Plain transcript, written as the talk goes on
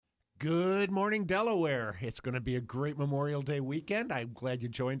Good morning, Delaware. It's going to be a great Memorial Day weekend. I'm glad you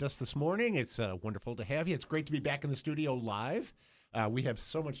joined us this morning. It's wonderful to have you. It's great to be back in the studio live. We have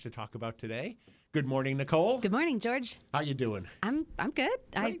so much to talk about today. Good morning, Nicole. Good morning, George. How you doing? I'm good.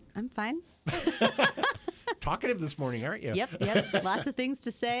 Great. I'm fine. Talkative this morning, aren't you? Yep. Lots of things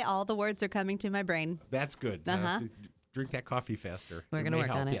to say. All the words are coming to my brain. That's good. Drink that coffee faster. We're going to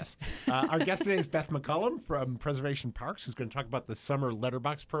work on it. Yes. Our guest today is Beth McCullum from Preservation Parks, who's going to talk about the summer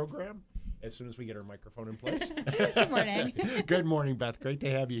letterbox program as soon as we get our microphone in place. Good morning. Good morning, Beth. Great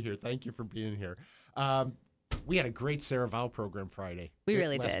to have you here. Thank you for being here. We had a great Sarah Vowell program Friday. We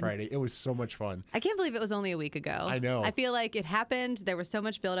really last did. Friday. It was so much fun. I can't believe it was only a week ago. I know. I feel like it happened. There was so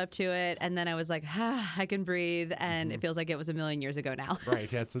much build up to it. And then I was like, I can breathe. And it feels like it was a million years ago now.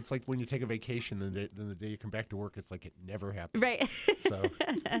 Right. Yeah, it's like when you take a vacation, then the day you come back to work, it's like it never happened. Right. So,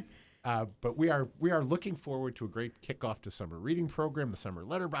 but we are looking forward to a great kickoff to summer reading program, the summer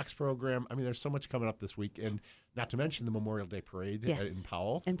letterbox program. I mean, there's so much coming up this week, and not to mention the Memorial Day Parade in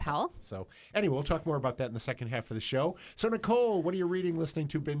Powell. In Powell. So anyway, we'll talk more about that in the second half of the show. So Nicole, what are you reading, listening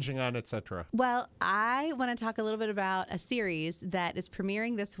to, binging on, etc.? Well, I want to talk a little bit about a series that is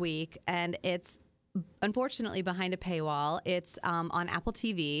premiering this week, and it's unfortunately behind a paywall. It's on Apple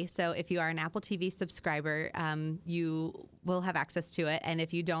TV. So if you are an Apple TV subscriber, you will have access to it. And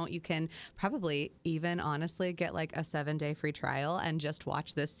if you don't, you can probably even honestly get like a 7-day free trial and just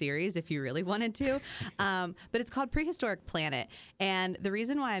watch this series if you really wanted to. But it's called Prehistoric Planet. And the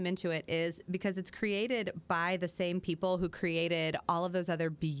reason why I'm into it is because it's created by the same people who created all of those other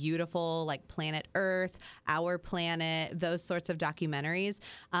beautiful, like Planet Earth, Our Planet, those sorts of documentaries.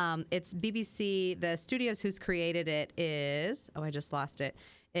 It's BBC. The studios who's created it is, I just lost it,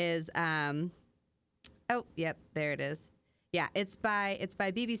 is, there it is. Yeah, it's by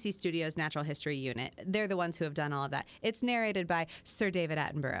BBC Studios Natural History Unit. They're the ones who have done all of that. It's narrated by Sir David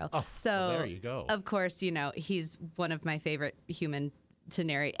Attenborough. Oh, so well, there you go. Of course, he's one of my favorite human to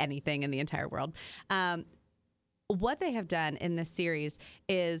narrate anything in the entire world. What they have done in this series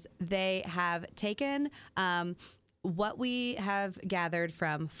is they have taken what we have gathered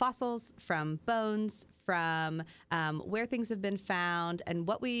from fossils, from bones, from where things have been found, and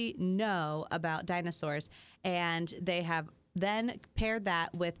what we know about dinosaurs. And they have then paired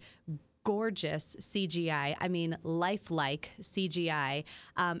that with gorgeous CGI, I mean lifelike CGI,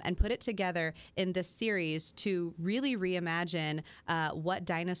 and put it together in this series to really reimagine what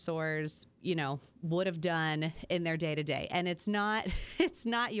dinosaurs, would have done in their day-to-day. And I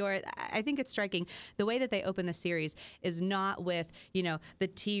think it's striking. The way that they open the series is not with, the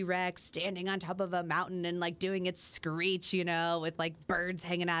T-Rex standing on top of a mountain and like doing its screech, with like birds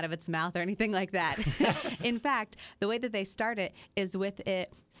hanging out of its mouth or anything like that. In fact, the way that they start it is with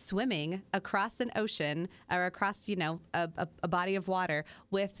it swimming across an ocean or across, a body of water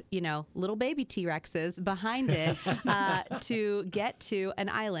with, little baby T-Rexes behind it to get to an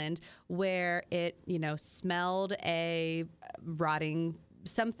island where it, smelled a rotting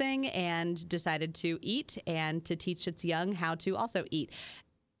something and decided to eat and to teach its young how to also eat.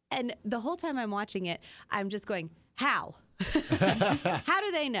 And the whole time I'm watching it, I'm just going, how? How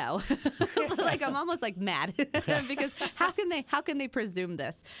do they know? Like I'm almost like mad because how can they presume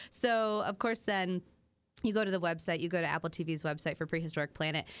this? So of course then you go to the website, you go to Apple TV's website for Prehistoric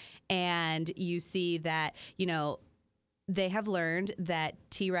Planet, and you see that, they have learned that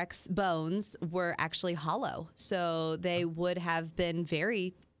T-Rex bones were actually hollow. So they would have been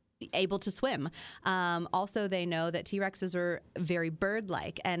very able to swim. Also, they know that T-Rexes are very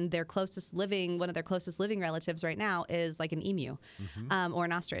bird-like, and one of their closest living relatives right now is like an emu or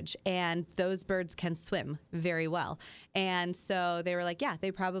an ostrich, and those birds can swim very well. And so they were like, yeah,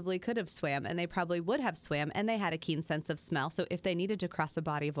 they probably could have swam, and they probably would have swam, and they had a keen sense of smell. So if they needed to cross a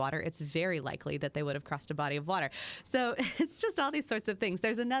body of water, it's very likely that they would have crossed a body of water. So it's just all these sorts of things.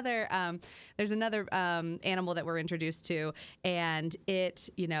 There's another animal that we're introduced to, and it,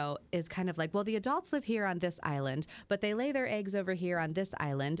 is kind of like, well, the adults live here on this island, but they lay their eggs over here on this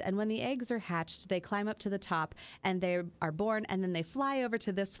island. And when the eggs are hatched, they climb up to the top and they are born, and then they fly over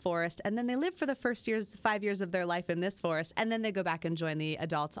to this forest, and then they live for the first 5 years of their life in this forest, and then they go back and join the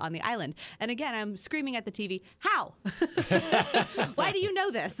adults on the island. And again, I'm screaming at the TV, how? Why do you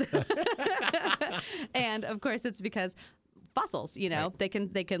know this? And of course, it's because fossils, right. They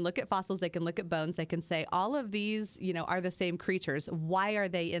can look at fossils, they can look at bones, they can say all of these, are the same creatures. Why are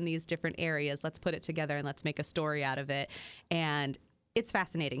they in these different areas? Let's put it together and let's make a story out of it. And it's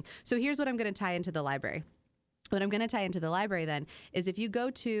fascinating. So here's what I'm going to tie into the library. What I'm going to tie into the library then is if you go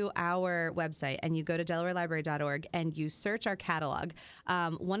to our website and you go to DelawareLibrary.org and you search our catalog,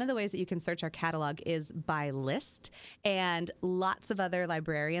 one of the ways that you can search our catalog is by list. And lots of other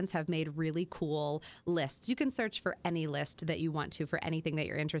librarians have made really cool lists. You can search for any list that you want to for anything that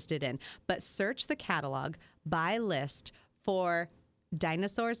you're interested in, but search the catalog by list for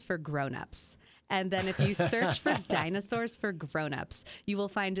dinosaurs for grown-ups. And then if you search for dinosaurs for grown-ups, you will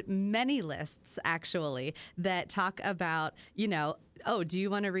find many lists, actually, that talk about, oh, do you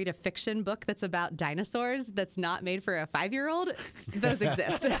want to read a fiction book that's about dinosaurs that's not made for a 5-year-old? Those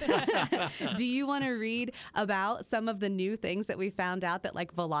exist. Do you want to read about some of the new things that we found out that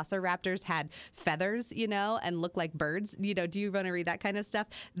like velociraptors had feathers, and look like birds? Do you want to read that kind of stuff?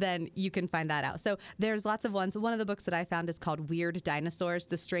 Then you can find that out. So there's lots of ones. One of the books that I found is called Weird Dinosaurs,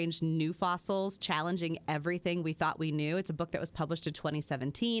 The Strange New Fossils, Challenging Everything We Thought We Knew. It's a book that was published in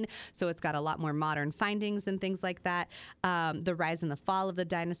 2017, so it's got a lot more modern findings and things like that. The Rise and the Fall of the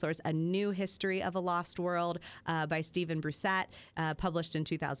Dinosaurs, A New History of a Lost World by Stephen Broussat, published in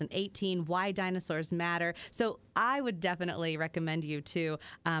 2018, Why Dinosaurs Matter. So I would definitely recommend you to,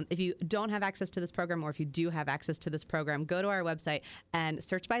 if you don't have access to this program or if you do have access to this program, go to our website and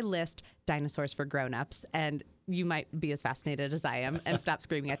search by list Dinosaurs for Grown-Ups, and you might be as fascinated as I am and stop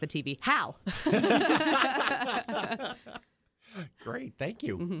screaming at the TV. How? Great. Thank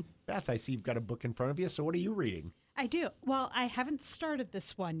you. Mm-hmm. Beth, I see you've got a book in front of you. So what are you reading? I do. Well, I haven't started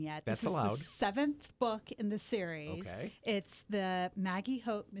this one yet. That's this is allowed. The 7th book in the series. Okay. It's the Maggie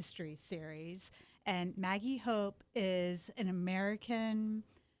Hope Mystery Series. And Maggie Hope is an American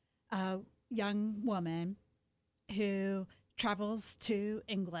young woman who travels to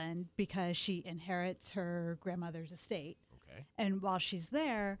England because she inherits her grandmother's estate. Okay. And while she's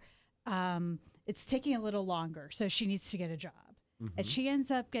there, it's taking a little longer, so she needs to get a job. Mm-hmm. And she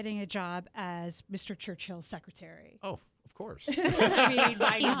ends up getting a job as Mr. Churchill's secretary. Oh, of course. I mean,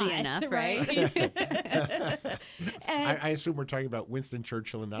 why not, Easy enough, right? I assume we're talking about Winston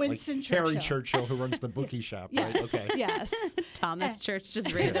Churchill and not Winston like Churchill. Harry Churchill who runs the bookie shop, Yes, right? Okay. yes. Thomas Church,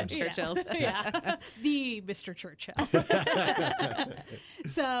 just random Yeah. Churchills. Yeah. The Mr. Churchill.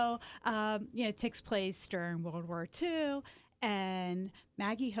 So, it takes place during World War II, and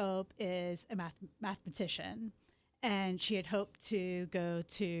Maggie Hope is a mathematician, and she had hoped to go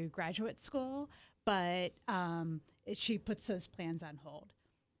to graduate school, but she puts those plans on hold.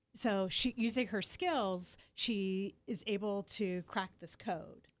 So using her skills, she is able to crack this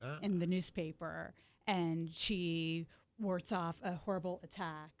code in the newspaper, and she wards off a horrible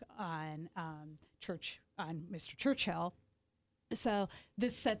attack on Mr. Churchill. So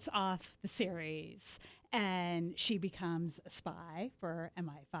this sets off the series, and she becomes a spy for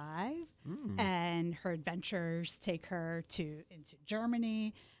MI5, and her adventures take her into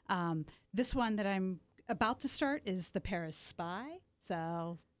Germany. This one that I'm about to start is The Paris Spy.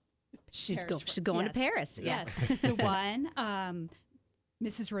 So She's going to Paris. Yes. The one,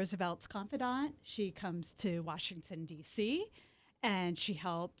 Mrs. Roosevelt's confidant. She comes to Washington, D.C., and she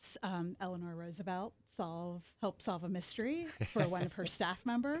helps Eleanor Roosevelt help solve a mystery for one of her staff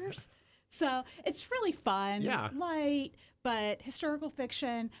members. So it's really fun, light, but historical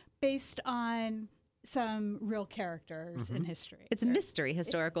fiction based on some real characters in history. It's mystery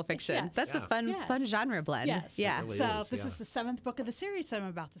historical fiction. Yes. That's a fun genre blend. Yes. Yeah. It really So is, this is the 7th book of the series I'm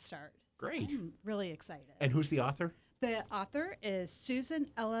about to start. Great. So I'm really excited. And who's the author? The author is Susan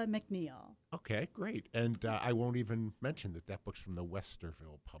Ella McNeil. Okay, great. And I won't even mention that book's from the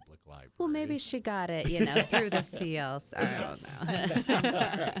Westerville Public Library. Well, maybe she got it, through the seals. I don't know. I'm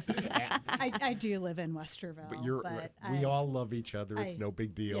sorry. I do live in Westerville. But we all love each other. It's no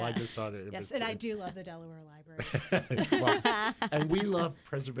big deal. Yes, I just thought it was yes, and I good. do love the Delaware Library. Well, and we love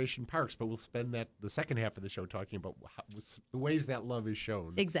preservation parks, but we'll spend the second half of the show talking about the ways that love is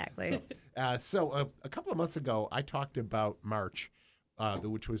shown. Exactly. So a couple of months ago, I talked about March,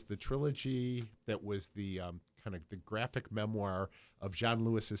 which was the trilogy that was the kind of the graphic memoir of John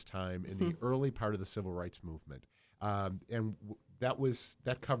Lewis's time in the early part of the civil rights movement.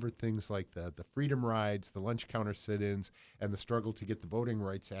 That covered things like the freedom rides, the lunch counter sit-ins, and the struggle to get the Voting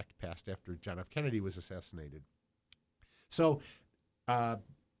Rights Act passed after John F. Kennedy was assassinated. So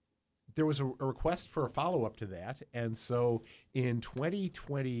there was a request for a follow-up to that, and so in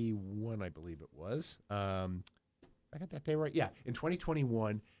 2021, I believe it was, I got that day right? Yeah, in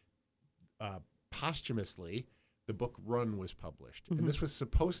 2021, posthumously, the book Run was published. And this was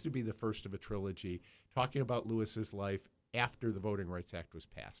supposed to be the first of a trilogy talking about Lewis's life after the Voting Rights Act was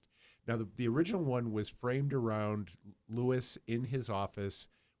passed. Now, the original one was framed around Lewis in his office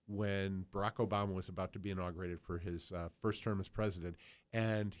when Barack Obama was about to be inaugurated for his first term as president,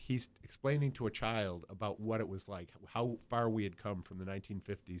 and he's explaining to a child about what it was like, how far we had come from the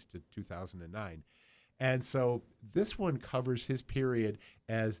 1950s to 2009. And so this one covers his period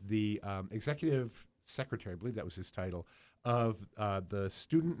as the executive secretary, I believe that was his title, of the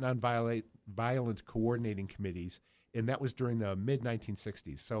Student Nonviolent Coordinating Committees, and that was during the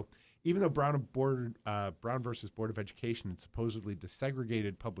mid-1960s. So even though Brown versus Board of Education had supposedly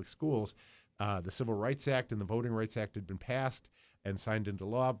desegregated public schools, the Civil Rights Act and the Voting Rights Act had been passed and signed into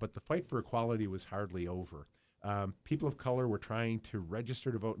law, but the fight for equality was hardly over. People of color were trying to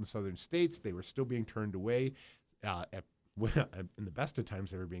register to vote in southern states. They were still being turned away. In the best of times,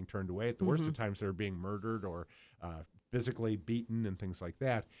 they were being turned away. At the worst of times, they were being murdered or physically beaten and things like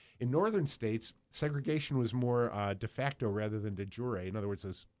that. In northern states, segregation was more de facto rather than de jure. In other words,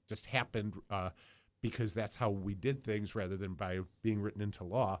 it just happened because that's how we did things rather than by being written into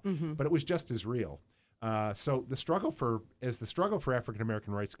law. But it was just as real. So the struggle for African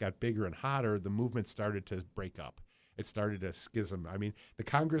American rights got bigger and hotter, the movement started to break up. It started a schism. I mean, the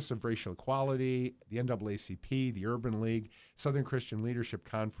Congress of Racial Equality, the NAACP, the Urban League, Southern Christian Leadership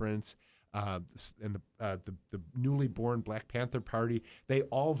Conference, and the newly born Black Panther Party, they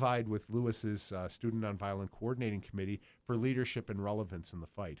all vied with Lewis's Student Nonviolent Coordinating Committee for leadership and relevance in the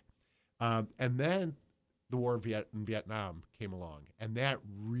fight. And then the war in Vietnam came along, and that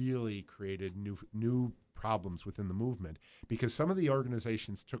really created new problems within the movement because some of the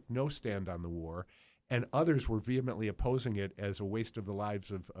organizations took no stand on the war, and others were vehemently opposing it as a waste of the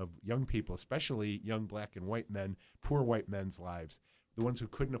lives of young people, especially young black and white men, poor white men's lives, the ones who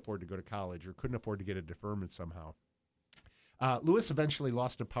couldn't afford to go to college or couldn't afford to get a deferment somehow. Lewis eventually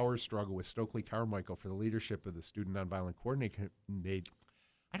lost a power struggle with Stokely Carmichael for the leadership of the Student Nonviolent Coordinating Committee.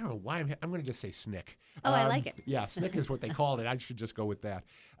 I don't know why I'm going to just say SNCC. Oh, I like it. Yeah, SNCC is what they called it. I should just go with that.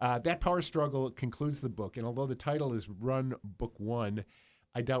 That power struggle concludes the book, and although the title is Run Book 1,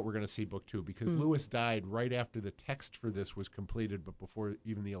 I doubt we're going to see book 2 because Lewis died right after the text for this was completed, but before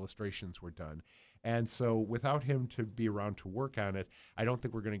even the illustrations were done. And so without him to be around to work on it, I don't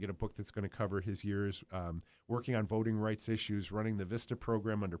think we're going to get a book that's going to cover his years working on voting rights issues, running the VISTA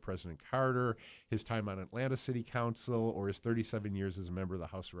program under President Carter, his time on Atlanta City Council, or his 37 years as a member of the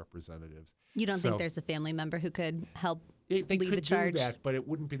House of Representatives. You don't think there's a family member who could help they lead could the charge? do that, but it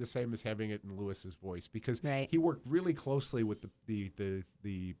wouldn't be the same as having it in Lewis's voice because Right. he worked really closely with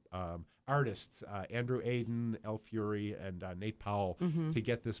the artists, Andrew Aden, El Fury, and Nate Powell to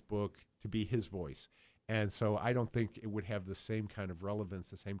get this book to be his voice. And so I don't think it would have the same kind of relevance,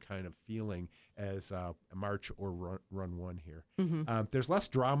 the same kind of feeling as March or Run 1 here. There's less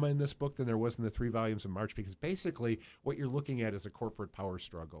drama in this book than there was in the 3 volumes of March because basically what you're looking at is a corporate power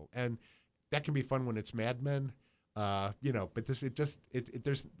struggle. And that can be fun when it's Mad Men. But it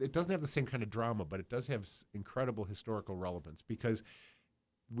doesn't have the same kind of drama, but it does have incredible historical relevance because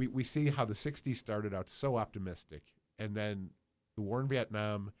we see how the 60s started out so optimistic, and then the war in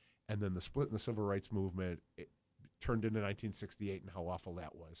Vietnam, and then the split in the civil rights movement turned into 1968 and how awful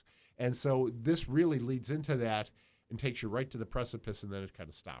that was. And so this really leads into that and takes you right to the precipice, and then it kind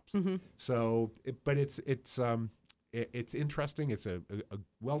of stops. So, it's interesting. It's a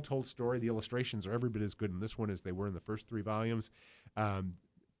well-told story. The illustrations are every bit as good in this one as they were in the first 3 volumes.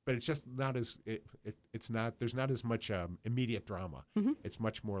 But it's just not as there's not as much immediate drama. It's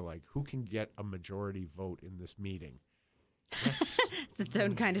much more like who can get a majority vote in this meeting. It's its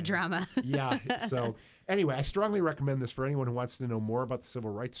own kind of drama. Yeah. So anyway, I strongly recommend this for anyone who wants to know more about the civil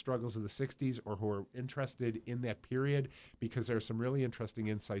rights struggles of the 60s or who are interested in that period because there are some really interesting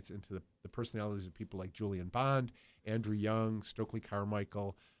insights into the personalities of people like Julian Bond, Andrew Young, Stokely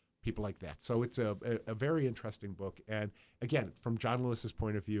Carmichael, people like that. So it's a very interesting book. And again, from John Lewis's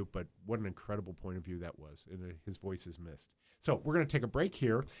point of view, but what an incredible point of view that was. And his voice is missed. So we're going to take a break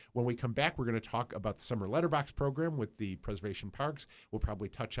here. When we come back, we're going to talk about the summer letterbox program with the Preservation Parks. We'll probably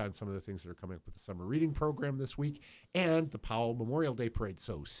touch on some of the things that are coming up with the summer reading program this week and the Powell Memorial Day Parade.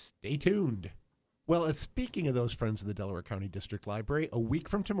 So stay tuned. Well, speaking of those friends of the Delaware County District Library, a week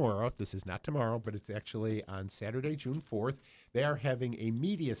from tomorrow, this is not tomorrow, but it's actually on Saturday, June 4th, they are having a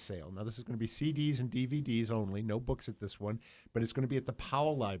media sale. Now, this is going to be CDs and DVDs only, no books at this one, but it's going to be at the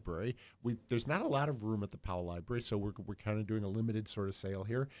Powell Library. There's not a lot of room at the Powell Library, so we're kind of doing a limited sort of sale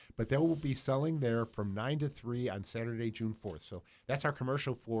here, but they will be selling there from 9 to 3 on Saturday, June 4th. So that's our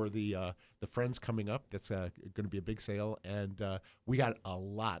commercial for the Friends coming up. That's going to be a big sale, and we got a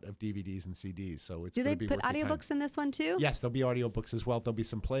lot of DVDs and CDs, so it's Do going they to be put worth your time. audiobooks in this one too? Yes, there'll be audiobooks as well. There'll be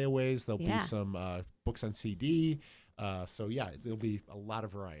some playaways. There'll be some books on CD. So yeah, there'll be a lot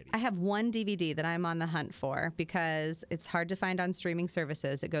of variety. I have one DVD that I'm on the hunt for because it's hard to find on streaming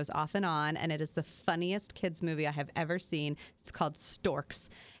services. It goes off and on, and it is the funniest kids movie I have ever seen. It's called Storks,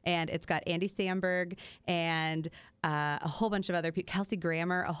 and it's got Andy Samberg and a whole bunch of other people, Kelsey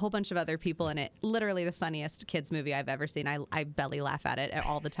Grammer, a whole bunch of other people in it. Literally the funniest kids movie I've ever seen. I belly laugh at it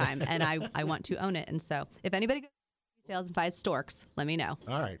all the time, and I want to own it. And so if anybody goes to sales and buys Storks, let me know.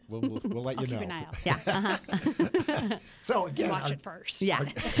 All right, we'll let you know. Keep an eye out. Yeah. Uh-huh. So again, Watch it first. Yeah.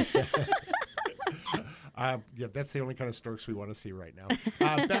 Yeah, that's the only kind of storks we want to see right now.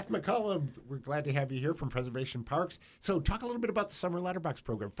 Beth McCullough, we're glad to have you here from Preservation Parks. So talk a little bit about the Summer Letterbox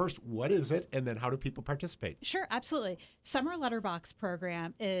program. First, what is it, and then how do people participate? Sure, absolutely. Summer Letterbox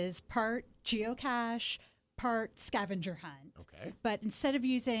program is part geocache, part scavenger hunt. Okay. But instead of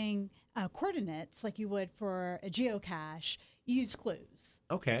using coordinates like you would for a geocache, you use clues.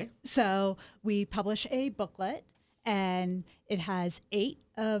 Okay. So we publish a booklet, and it has 8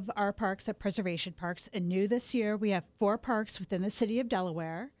 of our parks at Preservation Parks. And new this year, we have 4 parks within the city of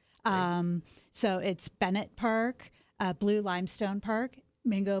Delaware. So it's Bennett Park, Blue Limestone Park,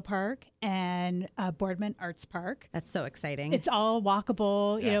 Mingo Park, and Boardman Arts Park. That's so exciting. It's all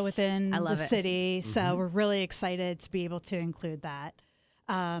walkable, you know, Yes. within I the love it. city. So we're really excited to be able to include that.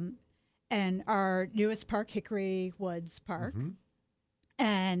 And our newest park, Hickory Woods Park.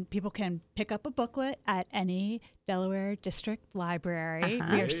 And people can pick up a booklet at any Delaware District Library.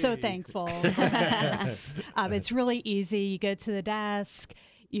 We are so thankful for this. It's really easy. You go to the desk,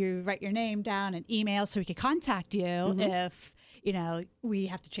 you write your name down and email so we can contact you if, you know, we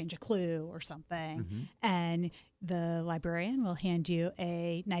have to change a clue or something. And the librarian will hand you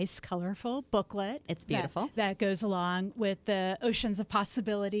a nice, colorful booklet. It's beautiful. That goes along with the Oceans of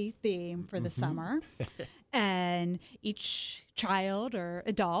Possibility theme for the summer. And each child or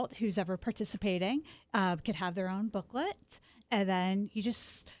adult who's ever participating could have their own booklet. And then you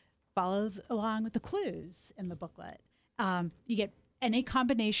just follow along with the clues in the booklet. You get any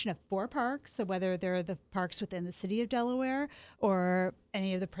combination of 4 parks, so whether they're the parks within the city of Delaware or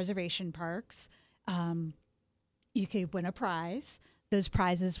any of the preservation parks, you could win a prize. Those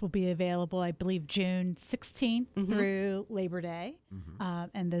prizes will be available, I believe, June 16th through Labor Day.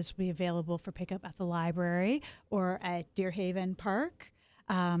 And those will be available for pickup at the library or at Deerhaven Park.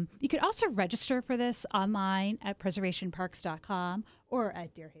 You could also register for this online at preservationparks.com or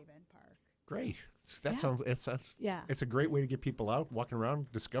at Deerhaven Park. Great. That sounds Yeah. it's a great way to get people out, walking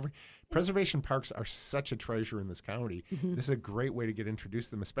around, discovering. Preservation parks are such a treasure in this county. This is a great way to get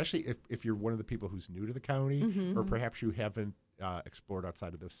introduced to them, especially if you're one of the people who's new to the county, or perhaps you haven't explored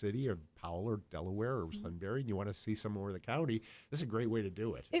outside of the city of Powell or Delaware or Sunbury, and you want to see some more of the county. This is a great way to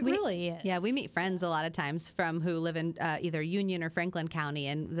do it. It really is. Yeah, we meet friends a lot of times from who live in either Union or Franklin County,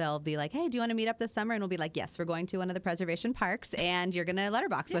 and they'll be like, "Hey, do you want to meet up this summer?" And we'll be like, "Yes, we're going to one of the preservation parks, and you're going to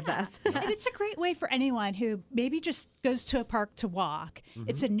letterbox with us." And it's a great way for anyone who maybe just goes to a park to walk.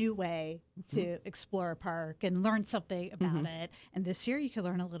 It's a new way to explore a park and learn something about it. And this year you can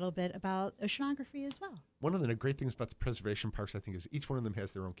learn a little bit about oceanography as well. One of the great things about the preservation parks, I think, is each one of them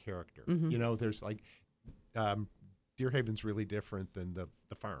has their own character. You know, there's like Deerhaven's really different than the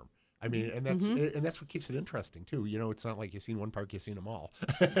farm. I mean, and that's what keeps it interesting too. You know, it's not like you've seen one park, you've seen them all.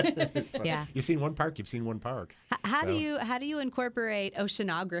 So Yeah. you've seen one park, you've seen one park. How do you incorporate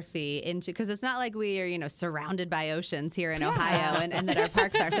oceanography into, because it's not like we are surrounded by oceans here in Ohio and that our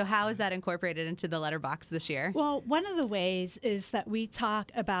parks are. So how is that incorporated into the letterbox this year? Well, one of the ways is that we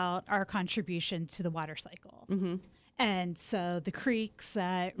talk about our contribution to the water cycle. And so the creeks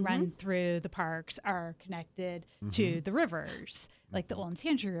that run through the parks are connected to the rivers, like the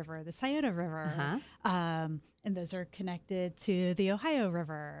Olentangy River, the Scioto River. And those are connected to the Ohio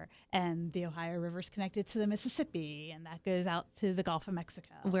River. And the Ohio River is connected to the Mississippi. And that goes out to the Gulf of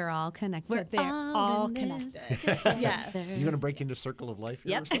Mexico. We're all connected. So they're all connected. Yes. You're going to break into Circle of Life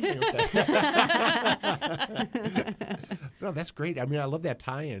here Yep. or something? Okay. No, that's great. I mean, I love that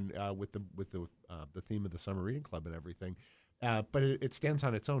tie-in with the theme of the Summer Reading Club and everything. But it stands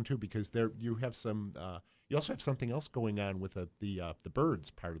on its own too, because you have some. You also have something else going on with the birds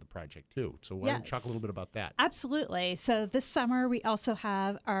part of the project too. So why don't you talk a little bit about that? Absolutely. So this summer we also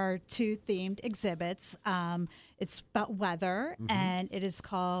have our 2 themed exhibits. It's about weather, and it is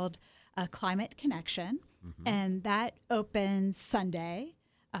called Climate Connection, and that opens Sunday.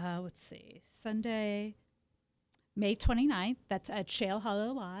 Sunday, May 29th. That's at Shale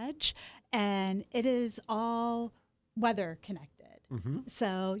Hollow Lodge, and it is all weather connected.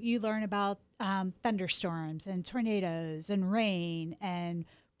 So you learn about thunderstorms and tornadoes and rain and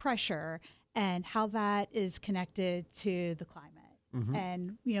pressure and how that is connected to the climate.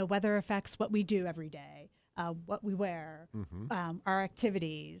 And, weather affects what we do every day. what we wear, Mm-hmm. our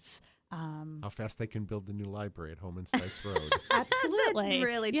activities. How fast they can build the new library at Home and Sites Road. Absolutely. That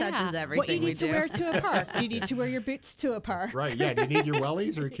really touches everything What you we need to do. wear to a park. You need to wear your boots to a park. Right, yeah. Do you need your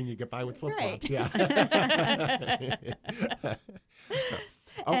wellies or can you get by with flip-flops? Yeah.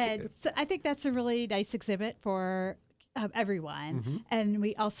 Okay. And so I think that's a really nice exhibit for everyone. And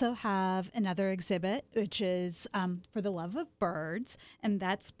we also have another exhibit, which is For the Love of Birds, and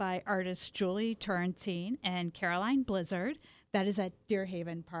that's by artists Julie Turrentine and Caroline Blizzard. That is at Deer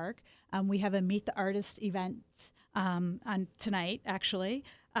Haven Park. We have a Meet the Artist event on tonight, actually,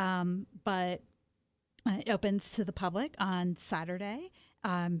 but it opens to the public on Saturday,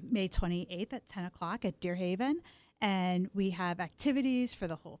 May 28th at 10 o'clock at Deer Haven. And we have activities for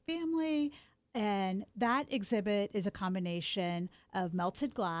the whole family. And that exhibit is a combination of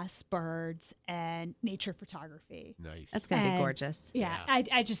melted glass, birds, and nature photography. Nice. That's going to be And- gorgeous. Yeah,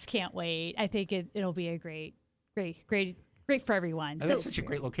 I just can't wait. I think it'll be a great for everyone. And that's such a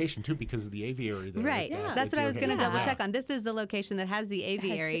great location, too, because of the aviary there. Right. Yeah. That's what I was going to Yeah. double check on. This is the location that has the It has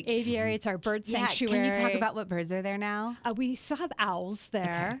the aviary. aviary. It's our bird Yeah, sanctuary. can you talk about what birds are there now? We still have owls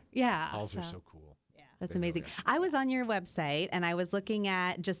there. Yeah. Owls are so cool. That's They really amazing. I was on your website and I was looking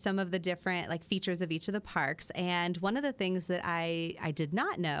at just some of the different like features of each of the parks. And one of the things that I did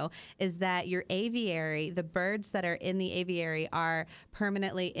not know is that your aviary, the birds that are in the aviary are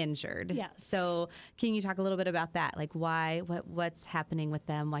permanently injured. Yes. So can you talk a little bit about that? Like why, what's happening with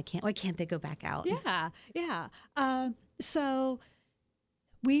them? Why can't they go back out? Yeah. So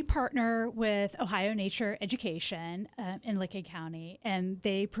we partner with Ohio Nature Education in Licking County, and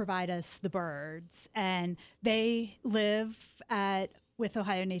they provide us the birds. And they live with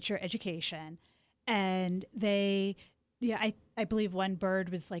Ohio Nature Education, and I believe one bird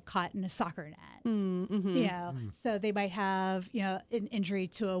was like caught in a soccer net. So they might have an injury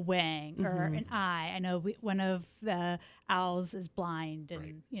to a wing or an eye. I know one of the owls is blind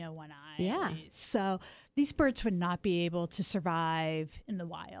in one eye. Yeah. at least. So these birds would not be able to survive in the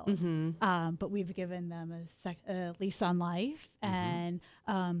wild. But we've given them a lease on life, and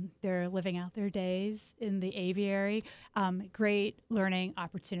they're living out their days in the aviary. Great learning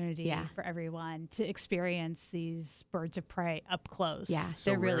opportunity for everyone to experience these birds of prey up close. Yeah,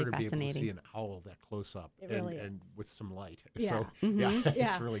 So they're really rare to be able to fascinating. see an owl that close up really and with some light. Yeah. So, yeah, Yeah.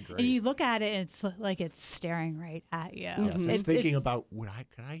 it's really great. And you look at it, and it's like it's staring right at you. Yes, I was It- thinking it's- about,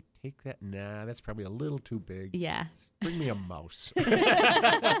 could I take that? Nah, that's probably a little too big. Yeah. Bring me a mouse.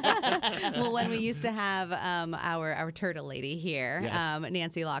 Well, when we used to have our turtle lady here, Yes.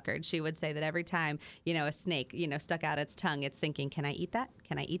 Nancy Lockard, she would say that every time a snake stuck out its tongue, it's thinking, "Can I eat that?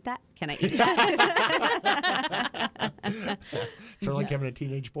 Can I eat that? Can I eat that?" Sort of like having a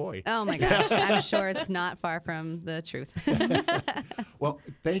teenage boy. Oh my gosh, I'm sure it's not far from the truth. Well,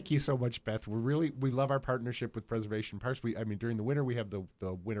 thank you so much, Beth. We love our partnership with Preservation Parks. During the winter we have the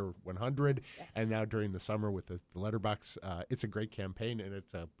Winter 100, and now during the summer with the letterbox. It's a great campaign, and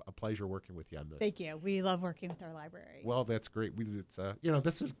it's a pleasure working with you on this. Thank you. We love working with our library. Well, that's great.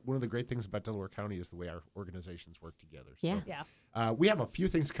 This is one of the great things about Delaware County is the way our organizations work together. Yeah. Yeah. We have a few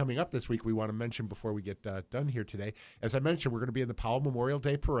things coming up this week we want to mention before we get done here today. As I mentioned, we're going to be in the Powell Memorial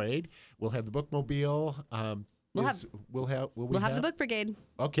Day Parade. We'll have the Bookmobile. Will we have the Book Brigade.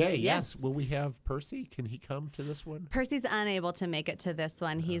 Okay, Yes. yes. Will we have Percy? Can he come to this one? Percy's unable to make it to this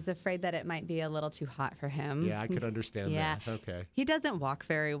one. He's afraid that it might be a little too hot for him. Yeah, I could understand Yeah. that. Okay. He doesn't walk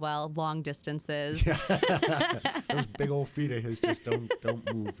very well, long distances. Those big old feet of his just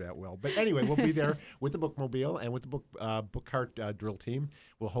don't move that well. But anyway, we'll be there with the Bookmobile and with the book cart drill team.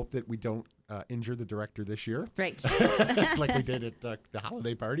 We'll hope that we don't injure the director this year. Right. Like we did at the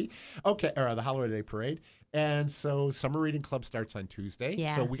holiday party. Okay, or the holiday parade. And so Summer Reading Club starts on Tuesday.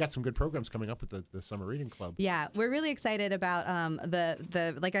 Yeah. So we got some good programs coming up with the Summer Reading Club. Yeah, we're really excited about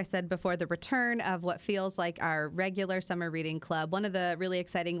the like I said before, the return of what feels like our regular Summer Reading Club. One of the really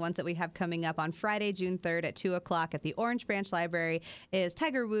exciting ones that we have coming up on Friday, June 3rd at 2 o'clock at the Orange Branch Library is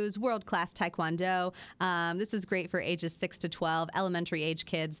Tiger Wu's World Class Taekwondo. This is great for ages 6 to 12, elementary age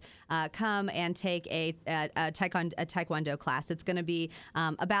kids. Come and take a Taekwondo class. It's going to be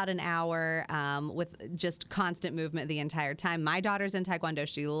about an hour with just constant movement the entire time. My daughter's in Taekwondo.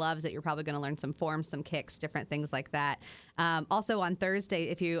 She loves it. You're probably going to learn some forms, some kicks, different things like that. Also on Thursday,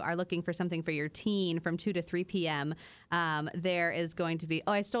 if you are looking for something for your teen from 2 to 3 p.m., there is going to be,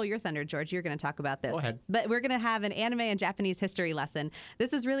 I stole your thunder, George. You're going to talk about this. Go ahead. But we're going to have an anime and Japanese history lesson.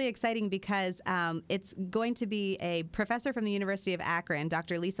 This is really exciting because it's going to be a professor from the University of Akron,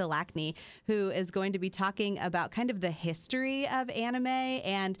 Dr. Lisa Lackney, who is going to be talking about kind of the history of anime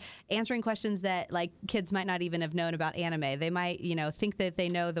and answering questions that like kids might not even have known about anime. They might, think that they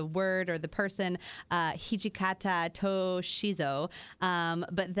know the word or the person, Hijikata Toshizo,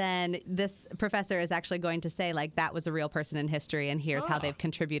 but then this professor is actually going to say like that was a real person in history, and here's how they've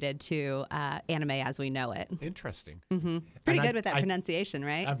contributed to anime as we know it. Interesting. Mm-hmm. Pretty good with that pronunciation,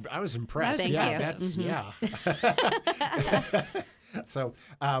 right? I was impressed. Thank yeah, you. That's So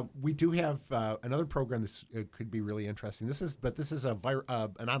we do have another program that could be really interesting. This is an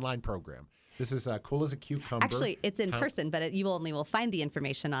online program. This is Cool as a Cucumber. Actually, it's in person, but you only will find the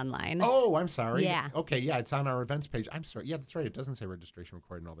information online. Oh, I'm sorry. Yeah. Okay, yeah, it's on our events page. I'm sorry. Yeah, that's right. It doesn't say registration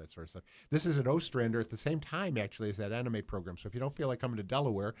required and all that sort of stuff. This is at Ostrander at the same time, actually, as that anime program. So if you don't feel like coming to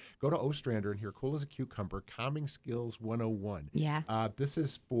Delaware, go to Ostrander and hear Cool as a Cucumber, Calming Skills 101. Yeah. This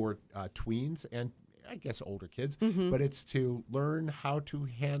is for tweens and I guess older kids, Mm-hmm. but it's to learn how to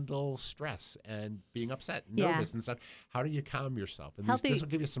handle stress and being upset, nervous and stuff. How do you calm yourself? And this will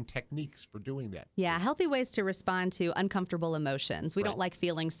give you some techniques for doing that. Yeah, healthy ways to respond to uncomfortable emotions. We don't like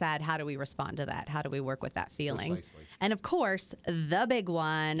feeling sad. How do we respond to that? How do we work with that feeling? Precisely. And of course, the big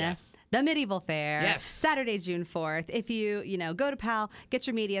one, the Medieval Fair, Saturday, June 4th. If you go to PAL, get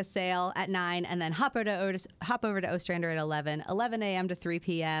your media sale at 9, and then hop over to Ostrander at 11 a.m. to 3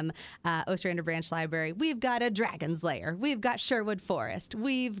 p.m. Ostrander Branch Library. We've got a Dragon's Lair. We've got Sherwood Forest.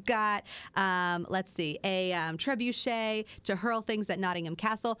 We've got, a trebuchet to hurl things at Nottingham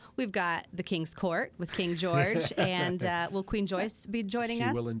Castle. We've got the King's Court with King George, and will Queen Joyce be joining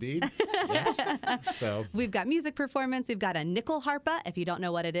us? She will indeed. Yes. So we've got music performance. We've got a nickel harpa. If you don't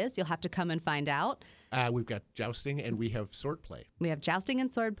know what it is, you'll have to come and find out. We've got jousting and we have sword play. We have jousting and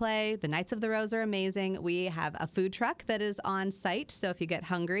sword play. The Knights of the Rose are amazing. We have a food truck that is on site. So if you get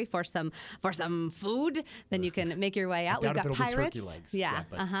hungry for some food, then you can make your way out. We've got pirates. Turkey legs. Yeah.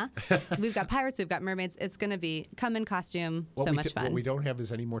 We've got pirates. We've got mermaids. It's going to be come in costume. So much fun. What we don't have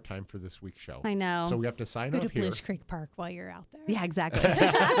is any more time for this week's show. I know. So we have to sign Go up to here. Bliss Creek Park while you're out there. Yeah, exactly.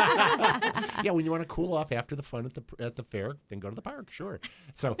 Yeah, when you want to cool off after the fun at the fair, then go to the park. Sure.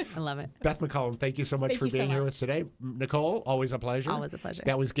 So I love it. Beth McCollum, thank you so much for being here with us today. Nicole, always a pleasure. Always a pleasure.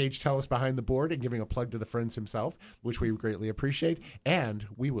 That was Gage Tellis behind the board and giving a plug to the Friends himself, which we greatly appreciate. And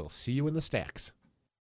we will see you in the stacks.